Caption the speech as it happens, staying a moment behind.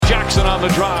Clarkson on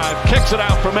the drive, kicks it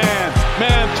out for man.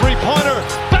 Man, three-pointer,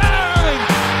 bang!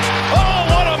 Oh,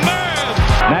 what a man!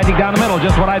 Magic down the middle,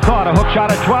 just what I thought. A hook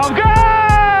shot at 12,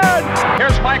 good!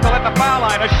 Here's Michael at the foul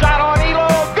line, a shot on Elo,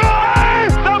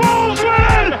 good! The Bulls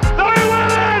win! They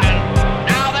win it!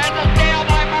 Now there's a steal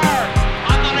by Bird.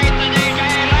 Underneath the DJ,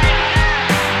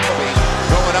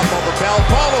 Going up over Bell,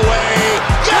 ball away.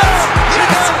 Yes!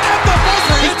 Yes! At the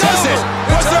buzzer, he does it!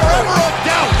 Was there ever a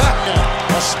doubt?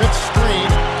 A Smith screen,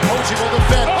 Posey will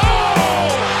defend. Oh!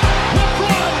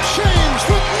 LeBron James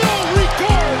with no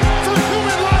regard for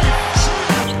human life.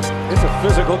 It's a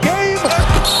physical game.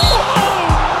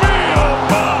 Oh, man, oh,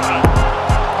 my.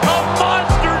 A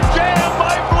monster jam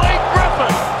by Blake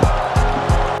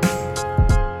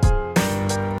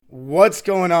Griffin. What's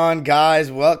going on,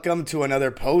 guys? Welcome to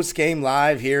another post-game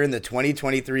live here in the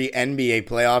 2023 NBA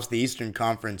playoffs, the Eastern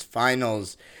Conference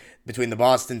Finals between the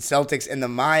Boston Celtics and the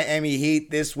Miami Heat.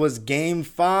 This was Game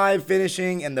 5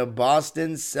 finishing, and the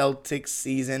Boston Celtics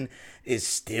season is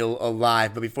still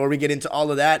alive. But before we get into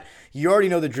all of that, you already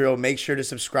know the drill. Make sure to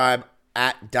subscribe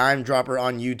at Dime Dropper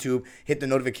on YouTube. Hit the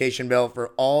notification bell for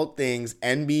all things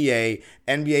NBA,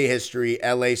 NBA history,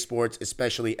 LA sports,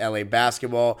 especially LA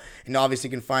basketball. And obviously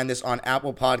you can find this on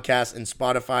Apple Podcasts and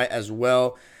Spotify as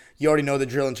well. You already know the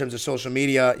drill in terms of social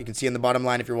media. You can see in the bottom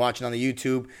line if you're watching on the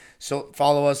YouTube. So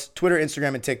follow us, Twitter,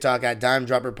 Instagram, and TikTok at Dime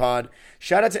Dropper Pod.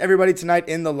 Shout out to everybody tonight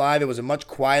in the live. It was a much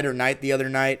quieter night the other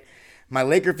night. My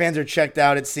Laker fans are checked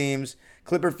out, it seems.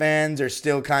 Clipper fans are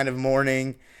still kind of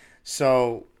mourning.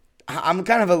 So I'm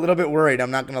kind of a little bit worried, I'm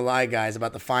not going to lie, guys,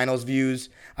 about the finals views.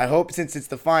 I hope since it's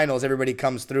the finals, everybody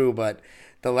comes through. But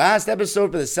the last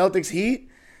episode for the Celtics Heat,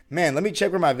 man, let me check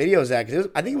where my video's at. Because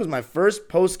I think it was my first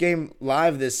post-game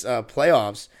live this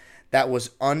playoffs that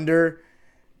was under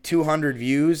 200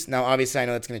 views. Now, obviously, I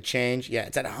know that's going to change. Yeah,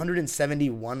 it's at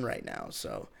 171 right now.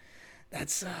 So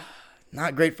that's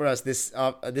not great for us this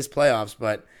playoffs.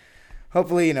 But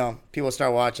hopefully, people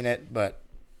start watching it. But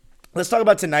let's talk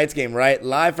about tonight's game, right?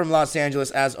 Live from Los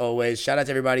Angeles, as always. Shout out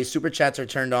to everybody. Super chats are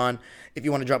turned on if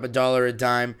you want to drop $1 or a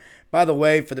dime. By the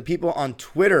way, for the people on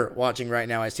Twitter watching right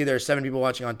now, I see there are 7 people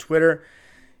watching on Twitter.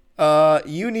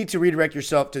 You need to redirect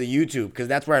yourself to the YouTube because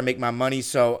that's where I make my money.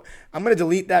 So I'm going to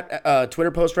delete that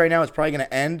Twitter post right now. It's probably going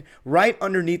to end right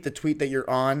underneath the tweet that you're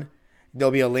on.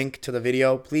 There'll be a link to the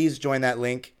video. Please join that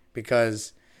link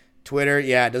because Twitter, it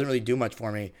doesn't really do much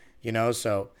for me,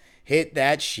 so hit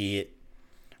that shit.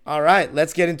 All right,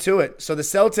 let's get into it. So the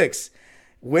Celtics,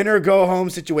 winner go home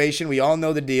situation. We all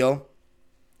know the deal.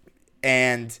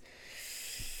 And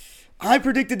I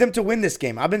predicted them to win this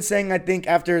game. I've been saying, I think,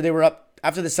 after the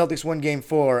Celtics won Game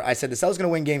 4, I said the Celtics going to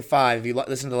win Game 5 if you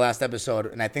listen to the last episode,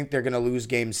 and I think they're going to lose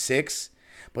Game 6.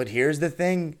 But here's the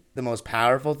thing. The most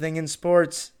powerful thing in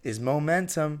sports is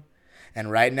momentum.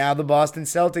 And right now the Boston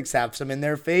Celtics have some in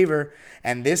their favor,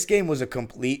 and this game was a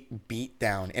complete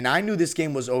beatdown. And I knew this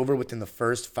game was over within the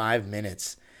first 5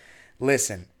 minutes.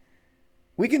 Listen,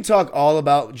 we can talk all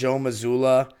about Joe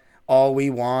Mazzulla all we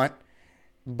want,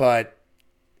 but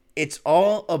it's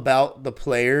all about the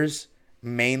players,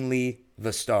 mainly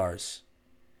the stars.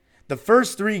 The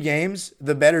first 3 games,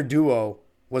 the better duo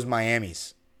was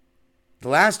Miami's. The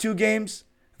last 2 games,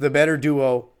 the better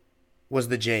duo was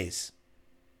the Jays.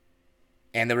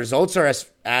 And the results are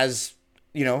as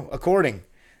according,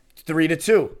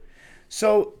 3-2.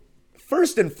 So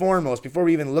first and foremost, before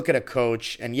we even look at a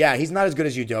coach, and he's not as good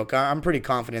as Udoka. I'm pretty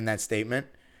confident in that statement.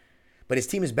 But his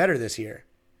team is better this year.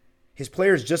 His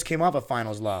players just came off a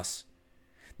finals loss.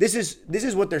 This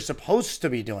is what they're supposed to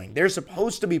be doing. They're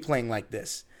supposed to be playing like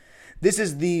this. This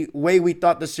is the way we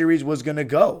thought the series was going to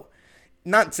go.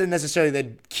 Not necessarily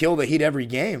they'd kill the Heat every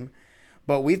game,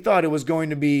 but we thought it was going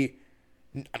to be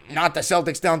not the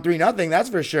Celtics down 3-0, that's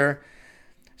for sure.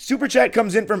 Super chat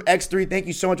comes in from X3. Thank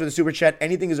you so much for the super chat.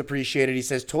 Anything is appreciated. He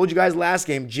says, told you guys last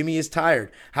game, Jimmy is tired.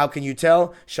 How can you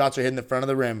tell? Shots are hitting the front of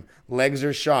the rim. Legs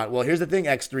are shot. Well, here's the thing,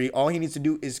 X3. All he needs to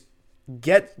do is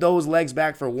get those legs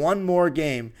back for one more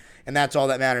game, and that's all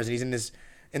that matters. And he's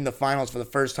in the finals for the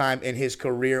first time in his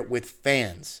career with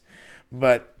fans.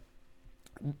 But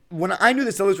when I knew the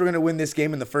Celtics were going to win this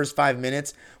game in the first 5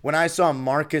 minutes, when I saw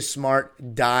Marcus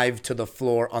Smart dive to the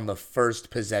floor on the first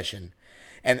possession.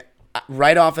 And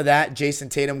right off of that, Jason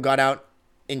Tatum got out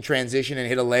in transition and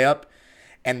hit a layup.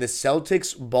 And the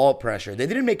Celtics ball pressure, they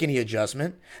didn't make any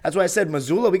adjustment. That's why I said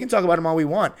Mazzulla, we can talk about him all we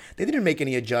want. They didn't make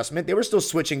any adjustment. They were still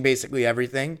switching basically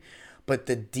everything. But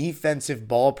the defensive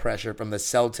ball pressure from the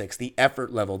Celtics, the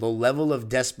effort level, the level of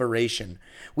desperation,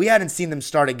 we hadn't seen them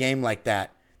start a game like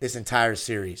that this entire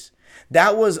series.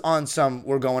 That was on some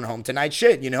we're going home tonight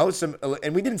shit,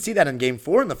 and we didn't see that in Game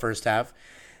 4 in the first half.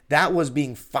 that was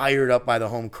being fired up by the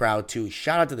home crowd too.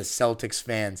 Shout out to the Celtics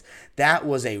fans. That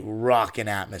was a rocking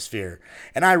atmosphere.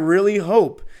 And I really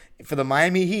hope for the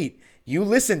Miami Heat, you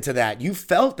listened to that. You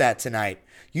felt that tonight.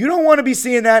 You don't want to be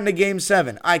seeing that in a Game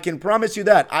 7. I can promise you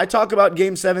that. I talk about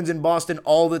Game 7s in Boston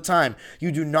all the time.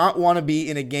 You do not want to be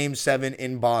in a Game 7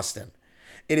 in Boston.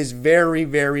 It is very,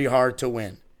 very hard to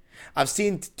win. I've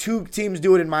seen two teams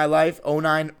do it in my life,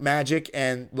 09 Magic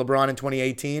and LeBron in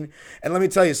 2018. And let me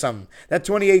tell you something. That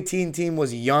 2018 team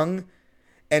was young,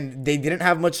 and they didn't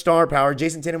have much star power.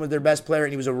 Jason Tatum was their best player,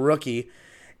 and he was a rookie.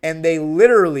 And they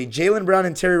literally, Jaylen Brown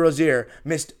and Terry Rozier,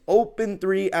 missed open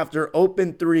three after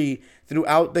open three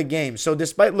throughout the game. So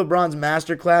despite LeBron's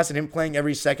masterclass and him playing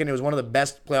every second, it was one of the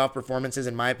best playoff performances,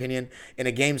 in my opinion, in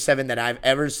a Game 7 that I've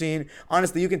ever seen.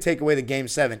 Honestly, you can take away the Game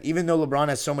 7. Even though LeBron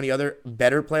has so many other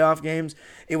better playoff games,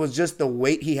 it was just the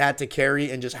weight he had to carry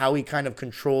and just how he kind of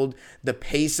controlled the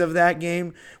pace of that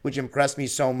game, which impressed me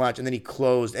so much. And then he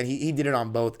closed, and he did it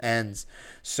on both ends.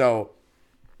 So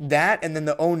that, and then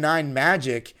the 09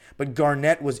 Magic, but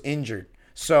Garnett was injured.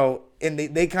 So, and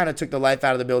they kind of took the life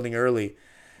out of the building early.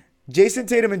 Jason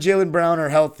Tatum and Jaylen Brown are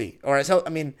healthy.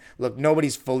 Look,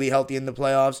 nobody's fully healthy in the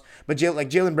playoffs. But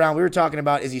Jaylen Brown, we were talking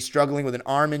about, is he struggling with an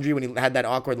arm injury when he had that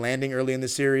awkward landing early in the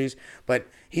series? But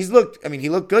he looked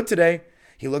good today.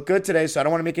 He looked good today, so I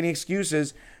don't want to make any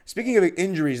excuses. Speaking of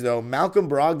injuries, though, Malcolm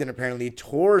Brogdon apparently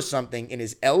tore something in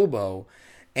his elbow.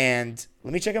 And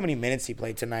let me check how many minutes he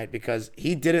played tonight, because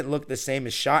he didn't look the same.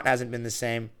 His shot hasn't been the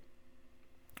same.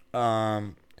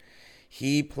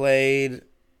 He played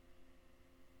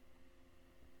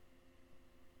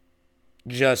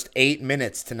just 8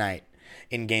 minutes tonight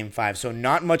in Game 5. So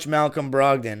not much Malcolm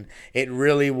Brogdon. It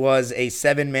really was a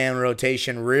 7-man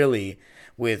rotation, really,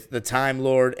 with the Time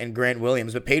Lord and Grant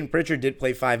Williams. But Peyton Pritchard did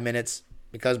play 5 minutes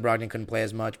because Brogdon couldn't play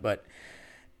as much. But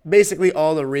basically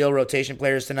all the real rotation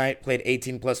players tonight played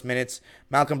 18-plus minutes.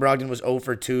 Malcolm Brogdon was 0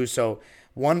 for 2, so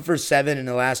 1 for 7 in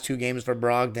the last 2 games for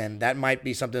Brogdon. That might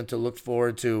be something to look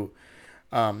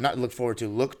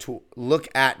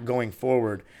at going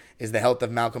forward, is the health of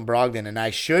Malcolm Brogdon. And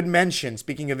I should mention,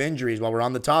 speaking of injuries, while we're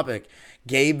on the topic,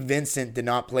 Gabe Vincent did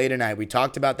not play tonight. We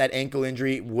talked about that ankle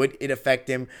injury. Would it affect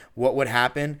him? What would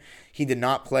happen? He did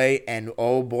not play, and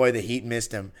oh boy, the Heat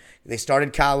missed him. They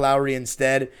started Kyle Lowry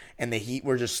instead, and the Heat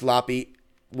were just sloppy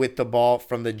with the ball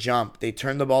from the jump. They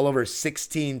turned the ball over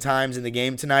 16 times in the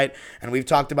game tonight, and we've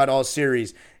talked about all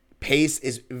series. Pace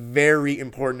is very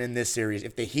important in this series.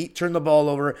 If the Heat turn the ball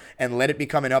over and let it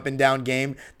become an up-and-down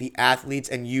game, the athletes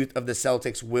and youth of the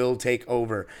Celtics will take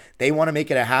over. They want to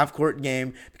make it a half-court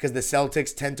game because the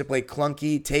Celtics tend to play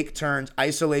clunky, take turns,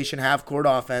 isolation, half-court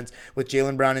offense, with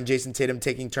Jaylen Brown and Jason Tatum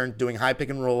taking turns doing high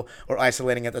pick and roll or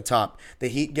isolating at the top. The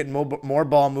Heat get more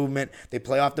ball movement, they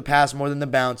play off the pass more than the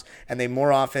bounce, and they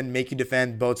more often make you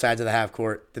defend both sides of the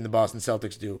half-court than the Boston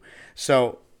Celtics do.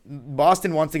 So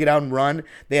Boston wants to get out and run.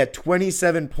 They had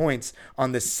 27 points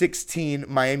on the 16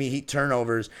 Miami Heat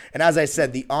turnovers. And as I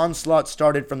said, the onslaught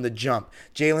started from the jump.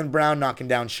 Jaylen Brown knocking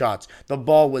down shots. The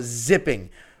ball was zipping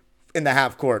in the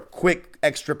half court. Quick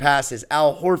extra passes.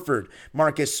 Al Horford,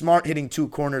 Marcus Smart hitting 2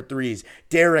 corner threes.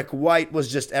 Derek White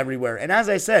was just everywhere. And as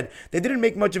I said, they didn't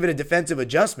make much of it a defensive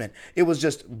adjustment. It was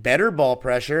just better ball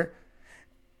pressure.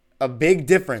 A big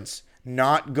difference.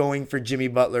 Not going for Jimmy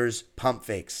Butler's pump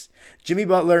fakes. Jimmy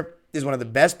Butler is one of the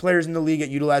best players in the league at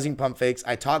utilizing pump fakes.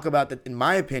 I talk about that, in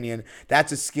my opinion,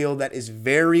 that's a skill that is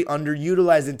very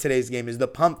underutilized in today's game, is the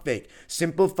pump fake.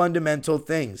 Simple, fundamental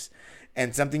things.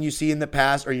 And something you see in the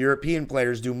past are European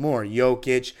players do more.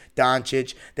 Jokic,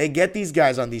 Doncic, they get these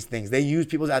guys on these things. They use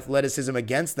people's athleticism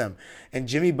against them. And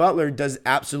Jimmy Butler does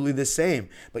absolutely the same.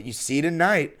 But you see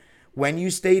tonight, when you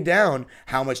stay down,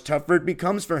 how much tougher it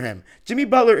becomes for him. Jimmy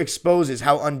Butler exposes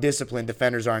how undisciplined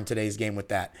defenders are in today's game with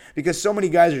that. Because so many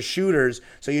guys are shooters,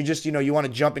 so you just, you want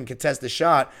to jump and contest the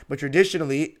shot. But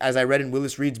traditionally, as I read in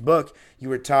Willis Reed's book, you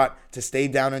were taught to stay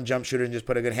down and jump shooter and just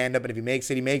put a good hand up, and if he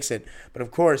makes it, he makes it. But of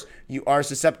course, you are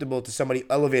susceptible to somebody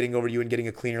elevating over you and getting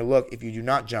a cleaner look if you do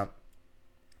not jump.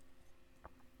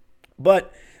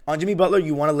 But on Jimmy Butler,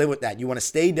 you want to live with that. You want to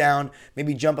stay down,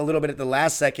 maybe jump a little bit at the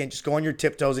last second, just go on your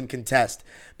tiptoes and contest,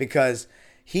 because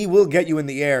he will get you in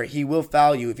the air. He will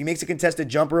foul you. If he makes a contested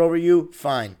jumper over you,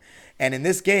 fine. And in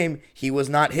this game, he was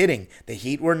not hitting. The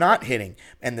Heat were not hitting.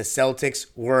 And the Celtics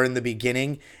were in the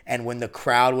beginning. And when the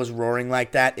crowd was roaring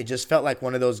like that, it just felt like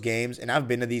one of those games. And I've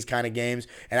been to these kind of games.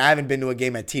 And I haven't been to a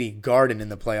game at TD Garden in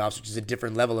the playoffs, which is a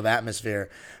different level of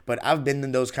atmosphere. But I've been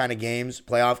in those kind of games,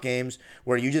 playoff games,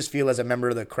 where you just feel as a member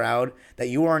of the crowd that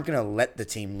you aren't going to let the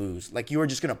team lose. Like you are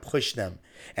just going to push them.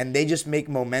 And they just make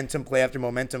momentum play after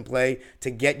momentum play to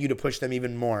get you to push them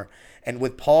even more. And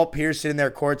with Paul Pierce sitting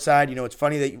there courtside, it's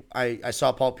funny that I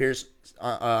saw Paul Pierce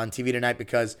on TV tonight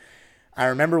because I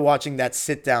remember watching that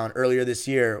sit down earlier this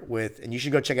year with, and you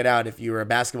should go check it out if you were a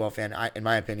basketball fan, in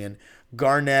my opinion,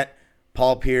 Garnett,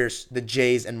 Paul Pierce, the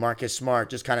Jays, and Marcus Smart,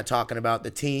 just kind of talking about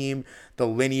the team, the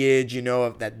lineage,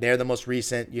 of that they're the most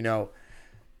recent,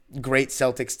 great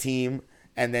Celtics team.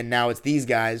 And then now it's these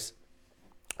guys.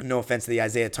 No offense to the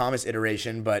Isaiah Thomas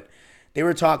iteration, but they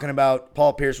were talking about,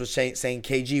 Paul Pierce was saying,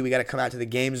 KG, we got to come out to the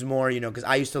games more, because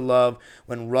I used to love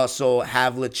when Russell,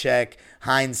 Havlicek,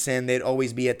 Heinsohn, they'd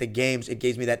always be at the games. It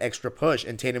gives me that extra push.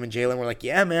 And Tatum and Jalen were like,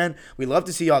 yeah, man, we love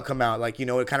to see y'all come out. Like, it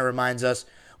kind of reminds us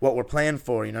what we're playing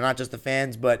for, not just the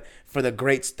fans, but for the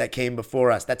greats that came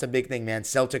before us. That's a big thing, man.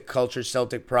 Celtic culture,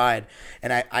 Celtic pride.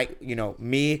 And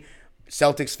me,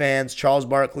 Celtics fans, Charles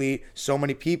Barkley, so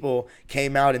many people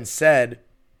came out and said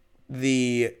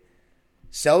the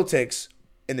Celtics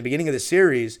in the beginning of the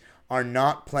series are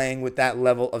not playing with that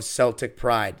level of Celtic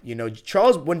pride.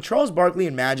 When Charles Barkley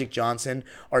and Magic Johnson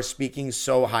are speaking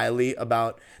so highly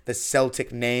about the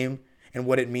Celtic name and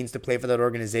what it means to play for that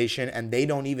organization, and they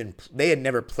had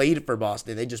never played for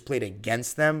Boston. They just played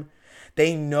against them.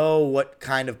 They know what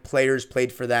kind of players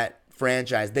played for that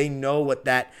franchise. They know what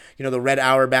that, the Red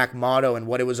Auerbach motto and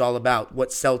what it was all about,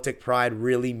 what Celtic pride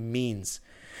really means.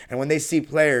 And when they see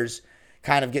players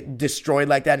kind of get destroyed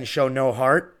like that and show no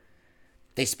heart,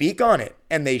 they speak on it,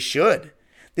 and they should.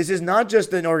 This is not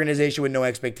just an organization with no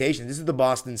expectations. This is the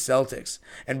Boston Celtics.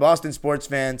 And Boston sports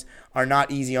fans are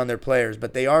not easy on their players,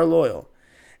 but they are loyal.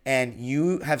 And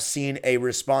you have seen a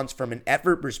response from an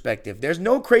effort perspective. There's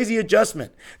no crazy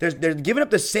adjustment. They're giving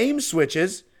up the same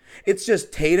switches. It's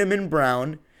just Tatum and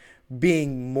Brown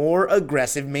being more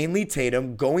aggressive, mainly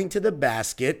Tatum, going to the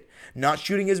basket, not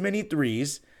shooting as many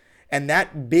threes. And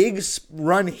that big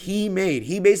run he made,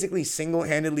 he basically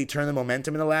single-handedly turned the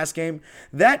momentum in the last game.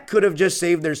 That could have just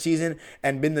saved their season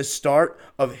and been the start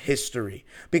of history.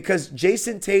 Because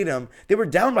Jason Tatum, they were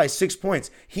down by 6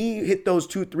 points. He hit those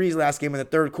 2 threes last game in the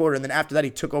third quarter, and then after that he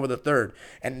took over the third.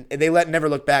 And they never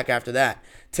look back after that.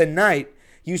 Tonight,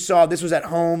 you saw this was at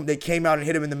home. They came out and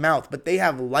hit him in the mouth. But they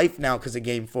have life now because of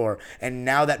Game 4. And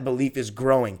now that belief is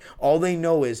growing. All they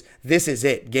know is this is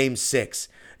it, Game 6.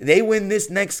 They win this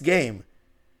next game,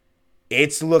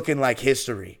 it's looking like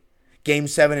history. Game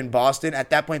 7 in Boston, at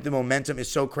that point, the momentum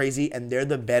is so crazy, and they're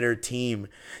the better team.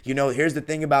 Here's the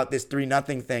thing about this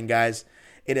 3-0 thing, guys.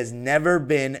 It has never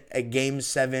been a Game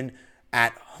 7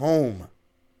 at home.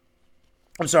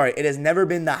 It has never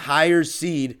been the higher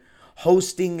seed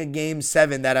hosting a Game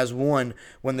 7 that has won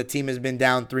when the team has been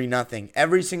down 3-0.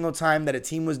 Every single time that a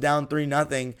team was down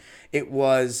 3-0, it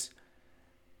was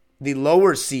the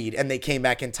lower seed, and they came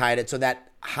back and tied it. So that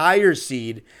higher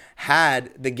seed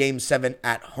had the Game 7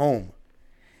 at home.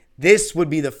 This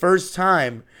would be the first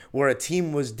time where a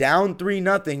team was down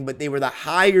 3-0, but they were the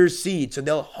higher seed. So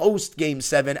they'll host Game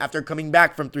 7 after coming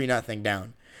back from 3-0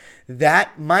 down.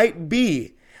 That might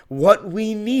be what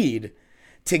we need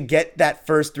to get that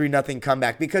first 3-0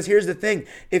 comeback. Because here's the thing.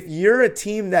 If you're a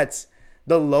team that's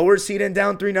the lower seed and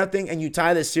down 3-0 and you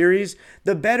tie the series,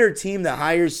 the better team, the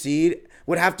higher seed,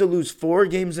 would have to lose 4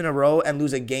 games in a row and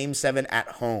lose a Game 7 at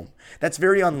home. That's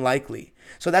very unlikely.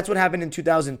 So that's what happened in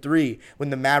 2003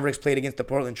 when the Mavericks played against the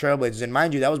Portland Trailblazers. And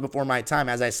mind you, that was before my time.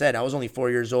 As I said, I was only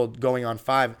 4 years old, going on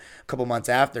 5 a couple months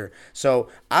after. So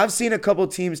I've seen a couple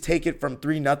teams take it from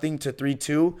 3-0 to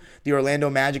 3-2. The Orlando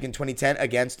Magic in 2010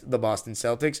 against the Boston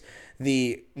Celtics.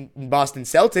 The Boston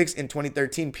Celtics in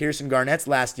 2013, Pierce and Garnett's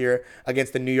last year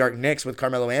against the New York Knicks with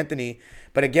Carmelo Anthony.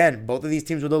 But again, both of these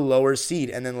teams were the lower seed.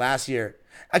 And then last year,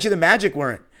 actually the Magic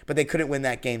weren't, but they couldn't win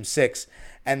that Game 6.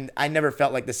 And I never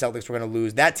felt like the Celtics were going to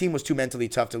lose. That team was too mentally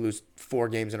tough to lose 4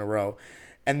 games in a row.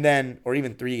 And then, or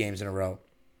even 3 games in a row.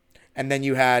 And then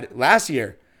you had last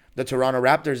year, the Toronto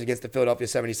Raptors against the Philadelphia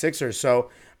 76ers.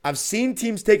 So I've seen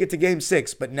teams take it to Game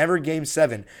 6, but never Game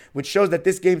 7, which shows that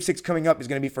this Game 6 coming up is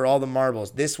going to be for all the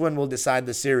marbles. This one will decide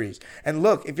the series. And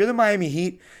look, if you're the Miami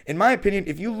Heat, in my opinion,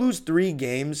 if you lose 3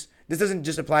 games, this doesn't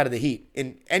just apply to the Heat.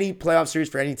 In any playoff series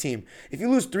for any team, if you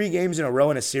lose 3 games in a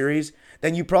row in a series,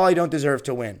 then you probably don't deserve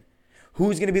to win.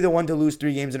 Who's going to be the one to lose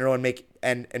 3 games in a row and make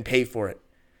and pay for it?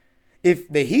 If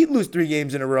the Heat lose 3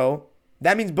 games in a row,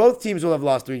 that means both teams will have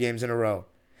lost 3 games in a row.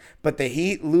 But the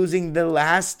Heat losing the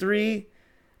last 3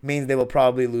 means they will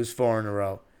probably lose 4 in a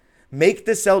row. Make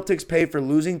the Celtics pay for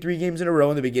losing 3 games in a row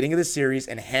in the beginning of the series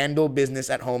and handle business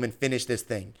at home and finish this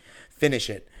thing. Finish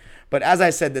it. But as I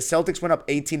said, the Celtics went up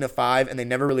 18-5 and they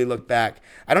never really looked back.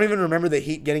 I don't even remember the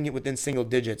Heat getting it within single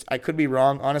digits. I could be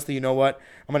wrong. Honestly, you know what?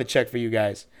 I'm going to check for you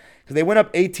guys. Because they went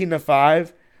up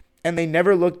 18-5 and they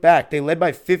never looked back. They led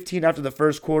by 15 after the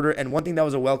first quarter, and one thing that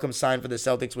was a welcome sign for the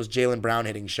Celtics was Jaylen Brown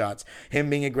hitting shots. Him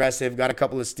being aggressive, got a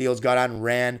couple of steals, got on,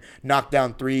 ran, knocked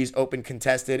down threes, open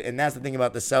contested, and that's the thing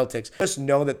about the Celtics. Just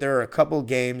know that there are a couple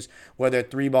games where their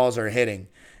 3 balls are hitting.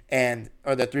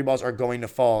 Or the 3 balls are going to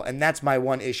fall. And that's my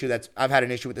one issue. I've had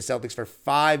an issue with the Celtics for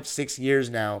 5-6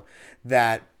 years now,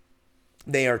 that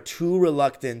they are too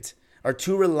reliant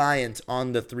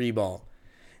on the 3 ball.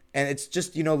 And it's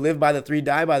just, live by the 3,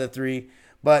 die by the 3.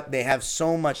 But they have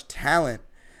so much talent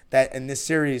that in this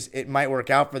series, it might work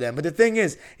out for them. But the thing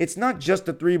is, it's not just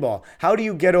the 3 ball. How do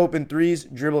you get open threes?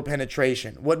 Dribble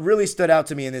penetration. What really stood out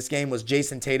to me in this game was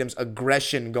Jason Tatum's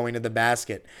aggression going to the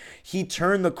basket. He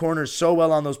turned the corners so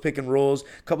well on those pick and rolls.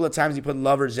 A couple of times he put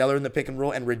Love or Zeller in the pick and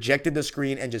roll and rejected the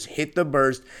screen and just hit the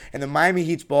burst. And the Miami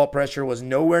Heat's ball pressure was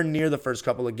nowhere near the first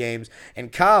couple of games.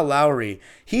 And Kyle Lowry,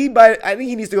 I think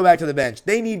he needs to go back to the bench.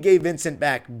 They need Gabe Vincent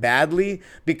back badly,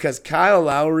 because Kyle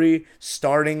Lowry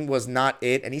starting was not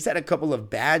it. And he's had a couple of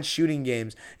bad shooting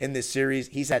games in this series.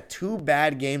 He's had 2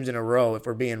 bad games in a row, if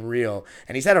we're being real.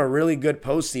 And he's had a really good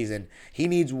postseason. He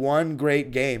needs one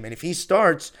great game. And if he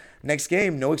starts next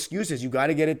game, no excuses. You got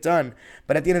to get it done.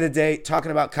 But at the end of the day, talking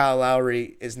about Kyle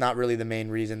Lowry is not really the main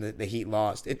reason that the Heat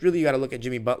lost. It's really, you got to look at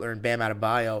Jimmy Butler and Bam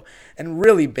Adebayo. And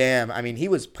really, Bam, he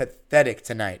was pathetic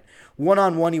tonight.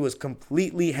 One-on-one, he was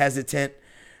completely hesitant.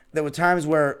 There were times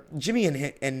where Jimmy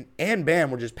and Bam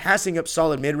were just passing up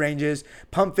solid mid-ranges,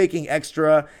 pump faking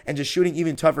extra, and just shooting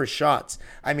even tougher shots.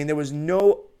 There was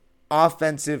no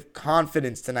offensive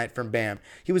confidence tonight from Bam.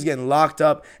 He was getting locked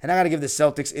up, and I got to give the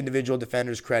Celtics individual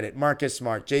defenders credit. Marcus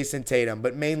Smart, Jason Tatum,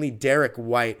 but mainly Derek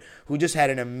White, who just had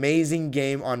an amazing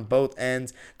game on both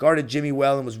ends, guarded Jimmy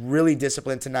well and was really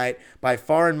disciplined tonight. By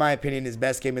far, in my opinion, his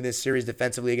best game of this series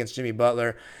defensively against Jimmy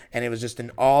Butler, and it was just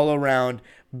an all-around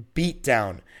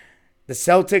beatdown. The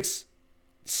Celtics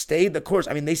stayed the course.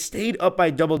 They stayed up by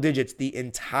double digits the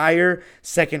entire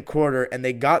second quarter, and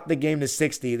they got the game to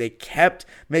 60. They kept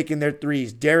making their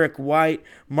threes. Derek White,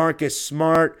 Marcus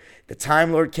Smart, the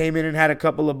Time Lord came in and had a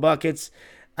couple of buckets.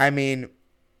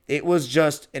 It was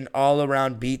just an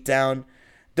all-around beatdown.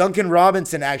 Duncan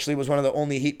Robinson actually was one of the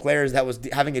only Heat players that was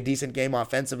having a decent game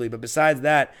offensively, but besides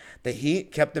that, the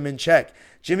Heat kept them in check.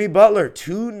 Jimmy Butler,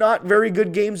 2 not very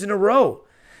good games in a row.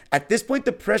 At this point,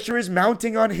 the pressure is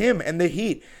mounting on him and the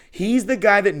Heat. He's the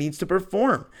guy that needs to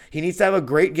perform. He needs to have a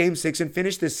great Game 6 and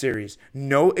finish this series.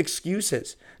 No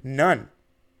excuses. None.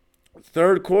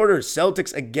 Third quarter,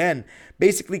 Celtics again,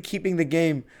 basically keeping the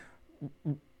game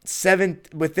 7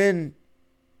 within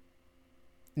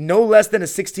no less than a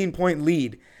 16-point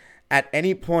lead at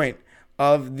any point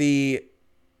of the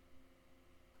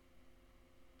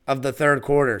third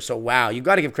quarter. So, wow, you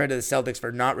got to give credit to the Celtics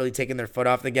for not really taking their foot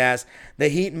off the gas. The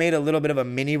Heat made a little bit of a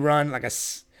mini run, like a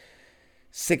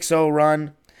 6-0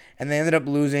 run, and they ended up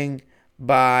losing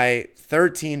by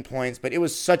 13 points, but it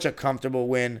was such a comfortable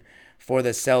win for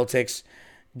the Celtics.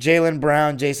 Jaylen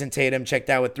Brown, Jason Tatum checked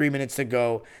out with 3 minutes to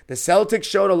go. The Celtics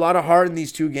showed a lot of heart in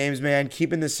these 2 games, man,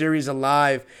 keeping the series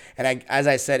alive. And as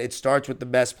I said, it starts with the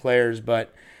best players,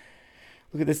 but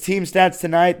look at this team stats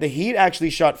tonight. The Heat actually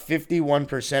shot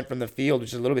 51% from the field,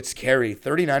 which is a little bit scary.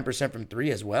 39% from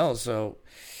 3 as well. So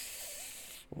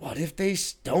what if they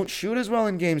don't shoot as well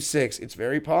in Game 6? It's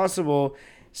very possible.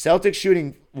 Celtics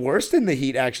shooting worse than the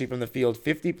Heat actually from the field,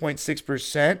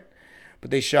 50.6%.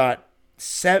 But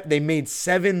they made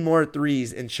 7 more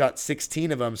threes and shot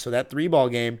 16 of them. So that 3-ball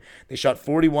game, they shot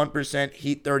 41%,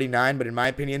 Heat 39. But in my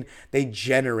opinion, they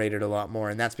generated a lot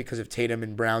more. And that's because of Tatum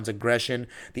and Brown's aggression,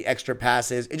 the extra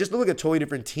passes. It just looked like a totally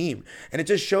different team. And it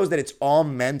just shows that it's all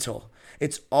mental.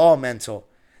 It's all mental.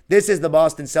 This is the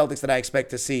Boston Celtics that I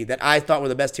expect to see, that I thought were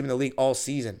the best team in the league all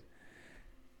season.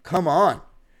 Come on.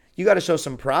 You got to show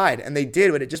some pride. And they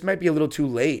did, but it just might be a little too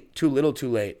late. Too little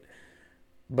too late.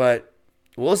 But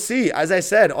we'll see. As I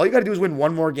said, all you got to do is win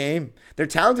one more game. They're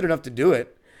talented enough to do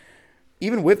it,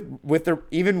 even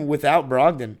without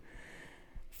Brogdon.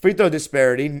 Free throw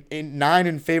disparity, 9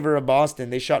 in favor of Boston.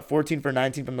 They shot 14 for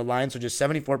 19 from the line, so just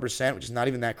 74%, which is not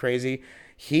even that crazy.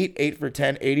 Heat 8 for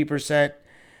 10, 80%.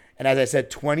 And as I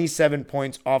said, 27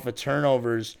 points off of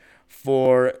turnovers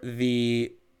for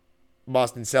the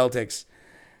Boston Celtics.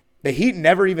 The Heat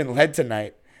never even led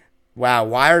tonight. Wow,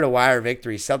 wire-to-wire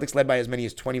victory. Celtics led by as many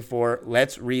as 24.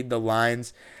 Let's read the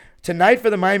lines. Tonight for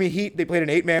the Miami Heat, they played an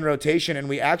 8-man rotation, and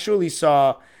we actually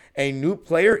saw a new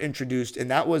player introduced,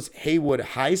 and that was Haywood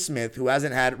Highsmith, who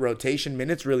hasn't had rotation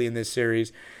minutes really in this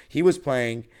series. He was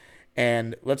playing.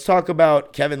 And let's talk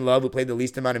about Kevin Love, who played the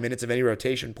least amount of minutes of any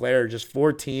rotation player, just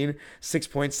 14,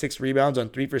 6.6 rebounds on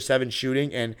 3 for 7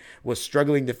 shooting, and was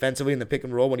struggling defensively in the pick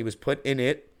and roll when he was put in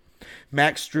it.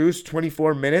 Max Strus,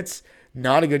 24 minutes,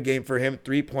 not a good game for him,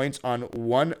 3 points on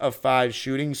 1 of 5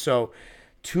 shooting. So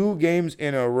 2 games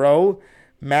in a row,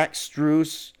 Max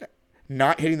Strus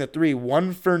not hitting the 3,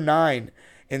 1 for 9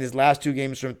 in his last 2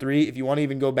 games from 3. If you want to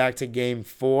even go back to game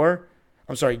 3,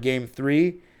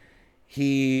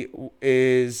 he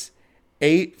is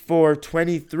 8 for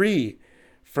 23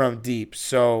 from deep.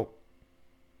 So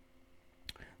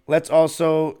that's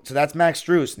Max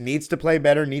Strus. Needs to play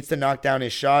better, needs to knock down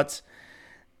his shots.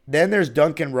 Then there's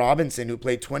Duncan Robinson, who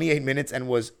played 28 minutes and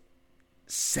was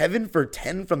 7 for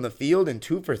 10 from the field and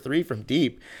 2 for 3 from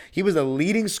deep. He was the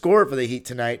leading scorer for the Heat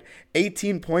tonight.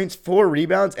 18 points, 4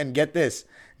 rebounds, and get this,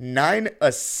 9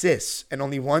 assists and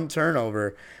only 1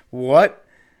 turnover. What?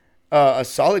 A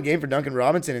solid game for Duncan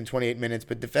Robinson in 28 minutes,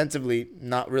 but defensively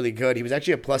not really good. He was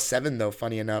actually a +7, though,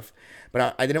 funny enough.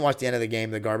 But I didn't watch the end of the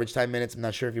game, the garbage time minutes. I'm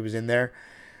not sure if he was in there.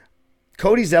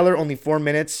 Cody Zeller, only 4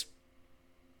 minutes.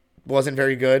 Wasn't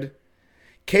very good.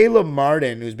 Caleb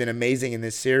Martin, who's been amazing in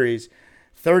this series,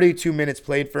 32 minutes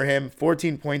played for him,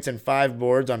 14 points and 5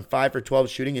 boards on 5 for 12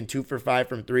 shooting and 2 for 5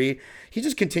 from 3. He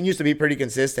just continues to be pretty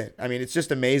consistent. I mean, it's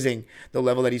just amazing the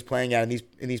level that he's playing at in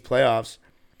these playoffs.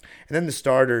 And then the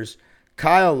starters,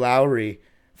 Kyle Lowry,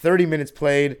 30 minutes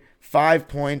played, 5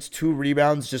 points, 2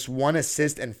 rebounds, just 1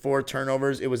 assist and 4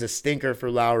 turnovers. It was a stinker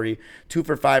for Lowry. 2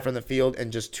 for 5 from the field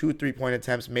and just 2 3-point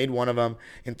attempts, made 1 of them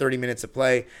in 30 minutes of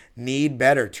play. Need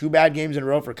better. 2 bad games in a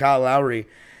row for Kyle Lowry.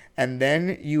 And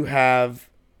then you have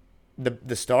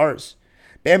the stars.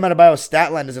 Bam Adebayo's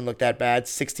stat line doesn't look that bad.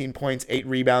 16 points, 8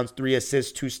 rebounds, 3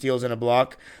 assists, 2 steals, and a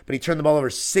block. But he turned the ball over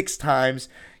 6 times.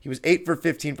 He was 8 for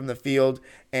 15 from the field,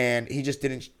 and he just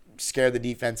didn't scare the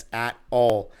defense at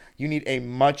all. You need a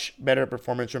much better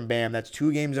performance from Bam. That's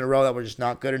 2 games in a row that were just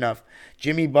not good enough.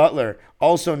 Jimmy Butler,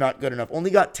 also not good enough. Only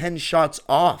got 10 shots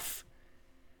off.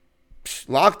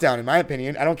 Lockdown, in my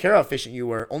opinion. I don't care how efficient you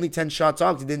were. Only 10 shots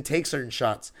off. He didn't take certain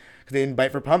shots because they didn't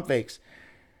bite for pump fakes.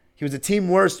 He was a team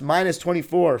worst,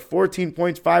 -24, 14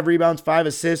 points, 5 rebounds, 5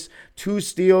 assists, 2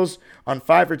 steals on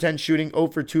 5 for 10 shooting, 0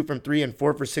 for 2 from 3, and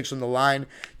 4 for 6 from the line.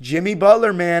 Jimmy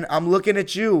Butler, man, I'm looking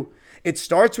at you. It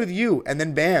starts with you, and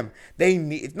then Bam.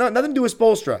 It's nothing to do with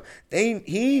Spoelstra.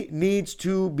 He needs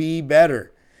to be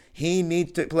better. He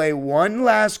needs to play one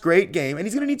last great game, and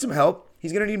he's going to need some help.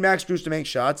 He's going to need Max Strus to make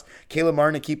shots, Caleb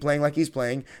Martin to keep playing like he's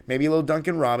playing, maybe a little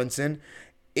Duncan Robinson.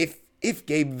 If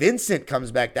Gabe Vincent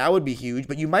comes back, that would be huge,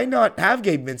 but you might not have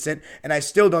Gabe Vincent, and I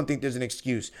still don't think there's an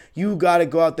excuse. You got to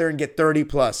go out there and get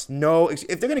 30+. No, if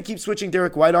they're going to keep switching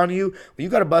Derek White on you, well, you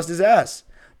got to bust his ass,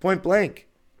 point blank.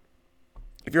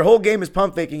 If your whole game is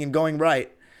pump faking and going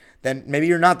right, then maybe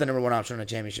you're not the number 1 option on a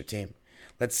championship team.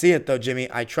 Let's see it, though, Jimmy.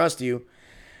 I trust you.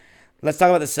 Let's talk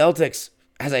about the Celtics.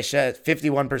 As I said,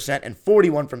 51% and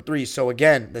 41 from 3. So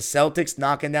again, the Celtics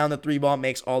knocking down the 3 ball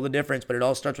makes all the difference, but it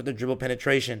all starts with the dribble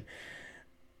penetration.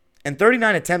 And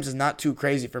 39 attempts is not too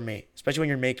crazy for me, especially when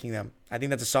you're making them. I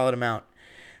think that's a solid amount.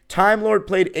 Time Lord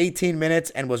played 18 minutes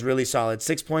and was really solid.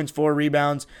 6 points, 4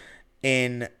 rebounds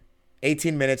in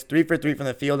 18 minutes, 3 for 3 from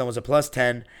the field and was a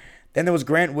 +10. Then there was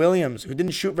Grant Williams, who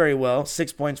didn't shoot very well.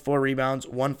 6 points, 4 rebounds,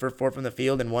 1 for 4 from the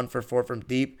field and 1 for 4 from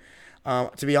deep.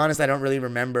 To be honest, I don't really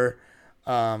remember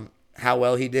how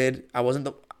well he did.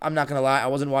 I'm not going to lie, I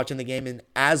wasn't watching the game in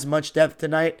as much depth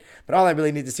tonight, but all I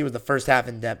really need to see was the first half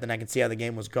in depth, and I could see how the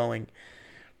game was going.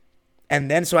 And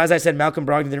then, so as I said, Malcolm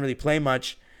Brogdon didn't really play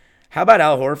much. How about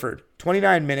Al Horford?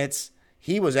 29 minutes.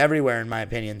 He was everywhere, in my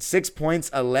opinion. 6 points,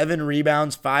 11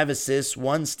 rebounds, 5 assists,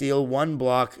 1 steal, 1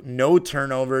 block, no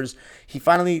turnovers. He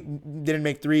finally didn't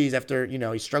make threes after,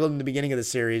 he struggled in the beginning of the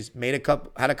series.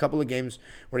 Had a couple of games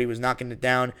where he was knocking it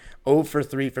down. 0 for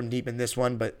 3 from deep in this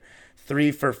one, but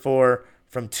 3 for 4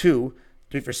 from 2.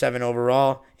 3 for 7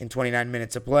 overall in 29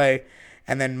 minutes of play.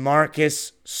 And then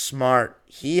Marcus Smart.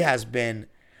 He has been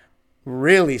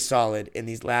really solid in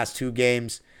these last 2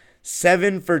 games.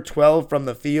 7 for 12 from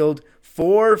the field.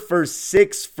 4 for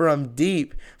 6 from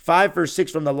deep, 5 for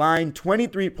 6 from the line,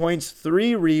 23 points,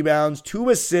 3 rebounds, 2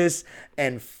 assists,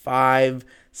 and 5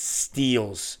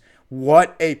 steals.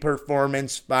 What a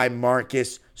performance by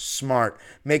Marcus Smart.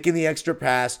 Making the extra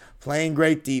pass, playing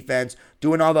great defense,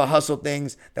 doing all the hustle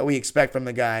things that we expect from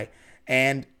the guy,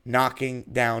 and knocking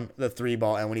down the 3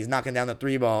 ball. And when he's knocking down the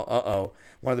 3 ball,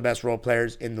 one of the best role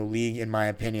players in the league, in my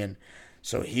opinion.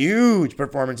 So huge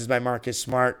performances by Marcus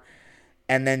Smart.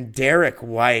 And then Derek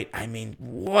White, I mean,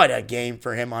 what a game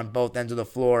for him on both ends of the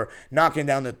floor. Knocking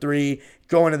down the three,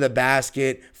 going to the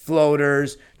basket,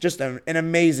 floaters. Just an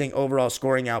amazing overall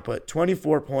scoring output.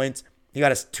 24 points. He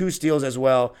got us 2 steals as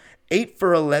well. 8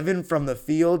 for 11 from the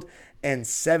field and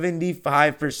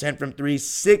 75% from 3.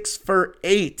 6 for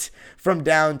 8 from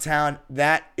downtown.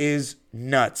 That is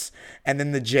nuts. And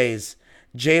then the Jays.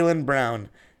 Jaylen Brown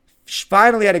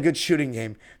finally had a good shooting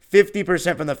game.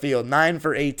 50% from the field, 9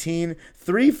 for 18,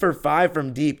 3 for 5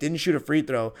 from deep. Didn't shoot a free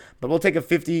throw, but we'll take a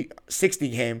 50-60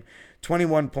 game.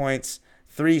 21 points,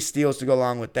 3 steals to go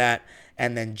along with that.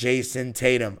 And then Jason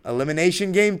Tatum.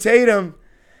 Elimination game Tatum.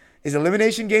 Is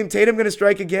Elimination game Tatum going to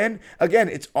strike again? Again,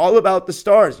 it's all about the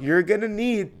stars. You're going to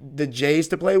need the Jays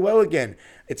to play well again.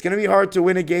 It's going to be hard to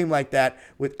win a game like that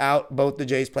without both the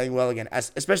Jays playing well again,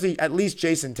 especially at least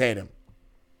Jason Tatum.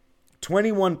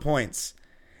 21 points.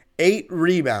 8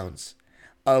 rebounds,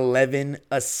 11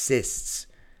 assists.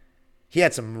 He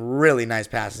had some really nice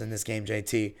passes in this game,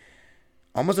 JT.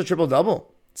 Almost a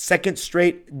triple-double. Second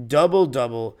straight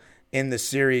double-double in the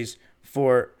series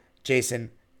for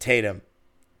Jason Tatum.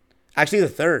 Actually, the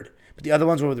third. But the other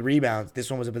ones were with rebounds. This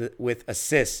one was with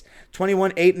assists.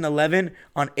 21, 8, and 11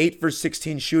 on 8 for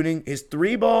 16 shooting. His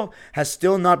 3-ball has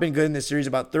still not been good in this series,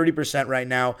 about 30% right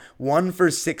now. 1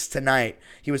 for 6 tonight.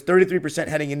 He was 33%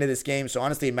 heading into this game, so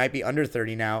honestly, it might be under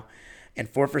 30 now. And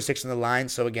 4 for 6 on the line.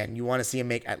 So again, you want to see him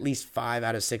make at least 5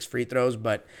 out of 6 free throws,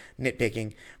 but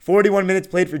nitpicking. 41 minutes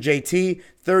played for JT,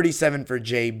 37 for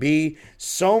JB.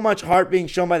 So much heart being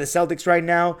shown by the Celtics right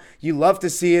now. You love to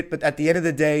see it, but at the end of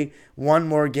the day, one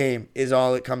more game is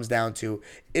all it comes down to.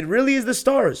 It really is the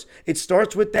stars. It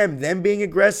starts with them being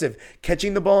aggressive,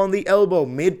 catching the ball on the elbow,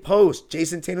 mid-post.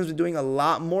 Jason Tatum's been doing a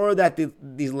lot more of that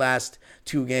these last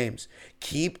 2 games.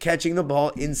 Keep catching the ball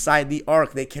inside the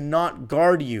arc. They cannot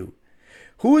guard you.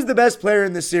 Who is the best player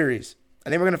in this series? I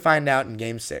think we're going to find out in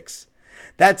Game 6.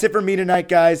 That's it for me tonight,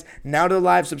 guys. Now to the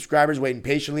live subscribers waiting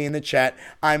patiently in the chat.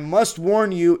 I must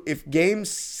warn you, if Game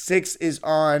 6 is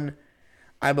on,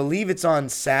 I believe it's on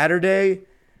Saturday,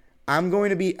 I'm going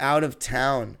to be out of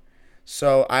town.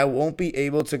 So I won't be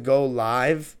able to go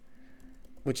live,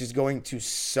 which is going to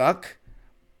suck.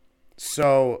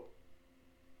 So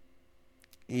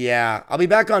yeah, I'll be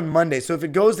back on Monday. So if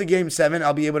it goes to Game 7,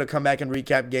 I'll be able to come back and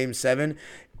recap Game 7.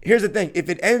 Here's the thing. If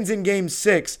it ends in Game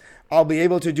 6, I'll be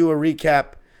able to do a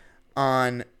recap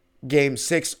on Game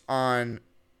 6 on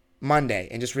Monday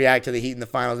and just react to the Heat in the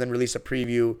finals, then release a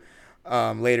preview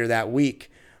later that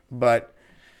week. But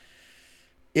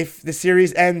if the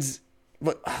series ends,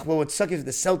 what would suck if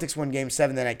the Celtics won Game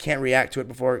 7, then I can't react to it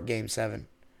before Game 7.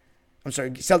 I'm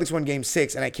sorry, Celtics won Game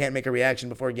 6, and I can't make a reaction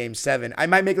before Game 7. I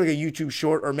might make like a YouTube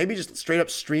short, or maybe just straight up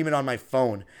stream it on my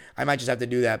phone. I might just have to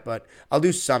do that, but I'll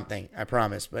do something, I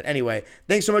promise. But anyway,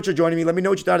 thanks so much for joining me. Let me know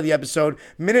what you thought of the episode.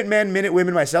 Minute men, minute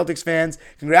women, my Celtics fans,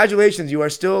 congratulations, you are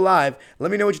still alive.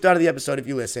 Let me know what you thought of the episode if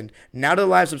you listened. Now to the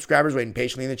live subscribers waiting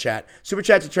patiently in the chat. Super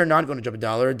chats are turned on, going to drop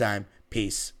 $1 or a dime.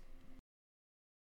 Peace.